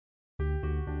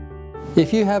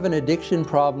If you have an addiction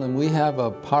problem, we have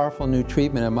a powerful new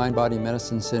treatment at MindBody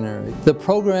Medicine Center. The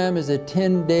program is a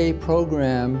 10-day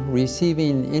program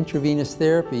receiving intravenous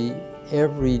therapy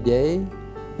every day.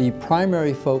 The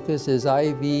primary focus is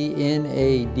IV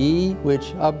NAD,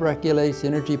 which upregulates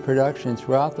energy production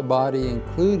throughout the body,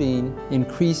 including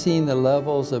increasing the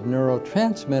levels of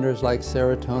neurotransmitters like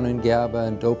serotonin, GABA,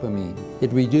 and dopamine.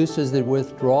 It reduces the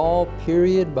withdrawal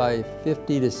period by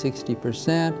 50 to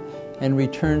 60%, and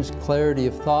returns clarity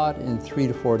of thought in 3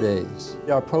 to 4 days.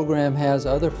 Our program has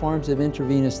other forms of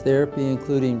intravenous therapy,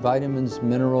 including vitamins,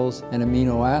 minerals, and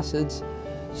amino acids.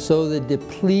 So the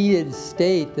depleted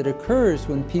state that occurs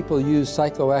when people use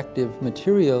psychoactive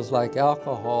materials like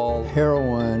alcohol,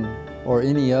 heroin, or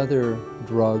any other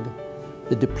drug,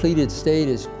 the depleted state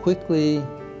is quickly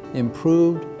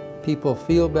improved. People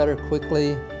feel better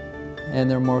quickly, and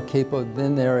they're more capable,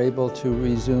 then they're able to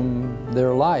resume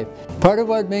their life. Part of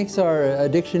what makes our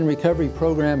addiction recovery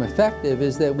program effective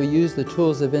is that we use the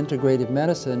tools of integrative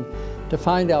medicine to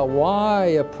find out why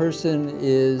a person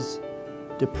is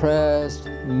depressed,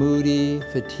 moody,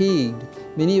 fatigued.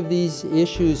 Many of these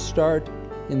issues start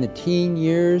in the teen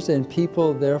years, and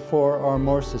people therefore are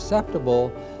more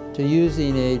susceptible to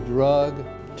using a drug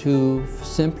to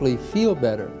simply feel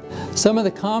better. Some of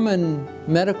the common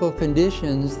medical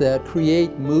conditions that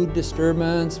create mood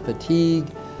disturbance, fatigue,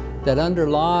 that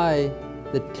underlie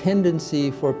the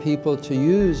tendency for people to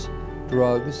use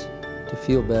drugs to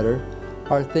feel better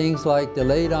are things like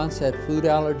delayed onset food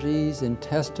allergies,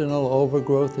 intestinal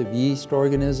overgrowth of yeast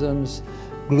organisms,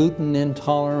 gluten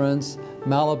intolerance,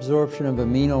 malabsorption of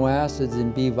amino acids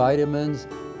and B vitamins,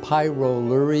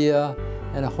 pyroluria,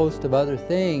 and a host of other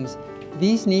things.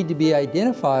 These need to be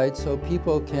identified so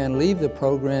people can leave the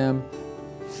program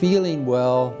feeling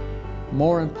well,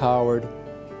 more empowered,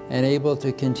 and able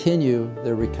to continue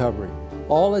their recovery.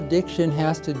 All addiction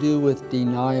has to do with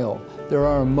denial. There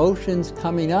are emotions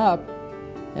coming up,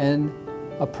 and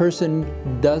a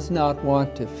person does not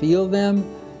want to feel them,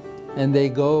 and they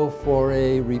go for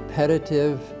a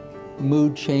repetitive,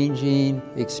 mood-changing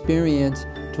experience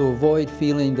to avoid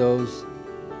feeling those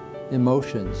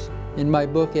emotions. In my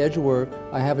book, Edgework,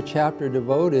 I have a chapter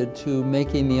devoted to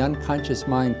making the unconscious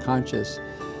mind conscious.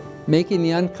 Making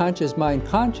the unconscious mind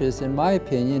conscious, in my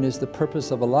opinion, is the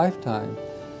purpose of a lifetime,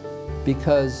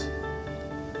 because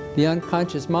the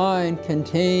unconscious mind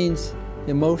contains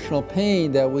emotional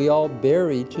pain that we all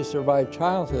buried to survive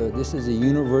childhood. This is a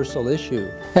universal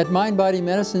issue. At MindBody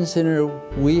Medicine Center,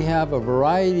 we have a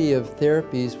variety of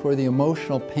therapies for the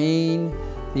emotional pain,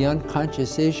 the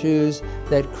unconscious issues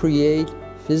that create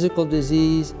physical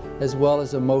disease, as well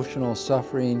as emotional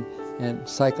suffering and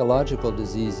psychological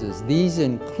diseases. These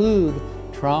include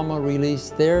trauma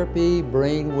release therapy,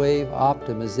 brainwave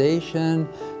optimization,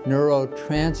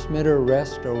 neurotransmitter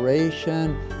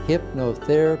restoration,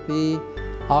 hypnotherapy,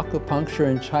 acupuncture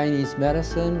and Chinese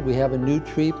medicine. We have a new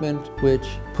treatment which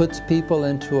puts people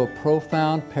into a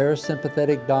profound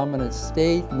parasympathetic dominant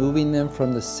state, moving them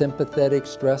from the sympathetic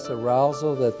stress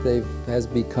arousal that has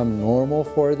become normal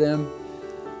for them.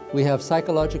 We have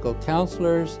psychological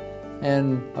counselors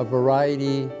and a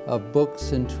variety of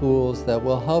books and tools that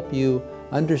will help you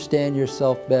understand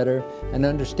yourself better and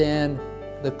understand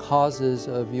the causes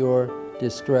of your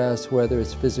distress, whether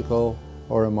it's physical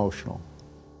or emotional.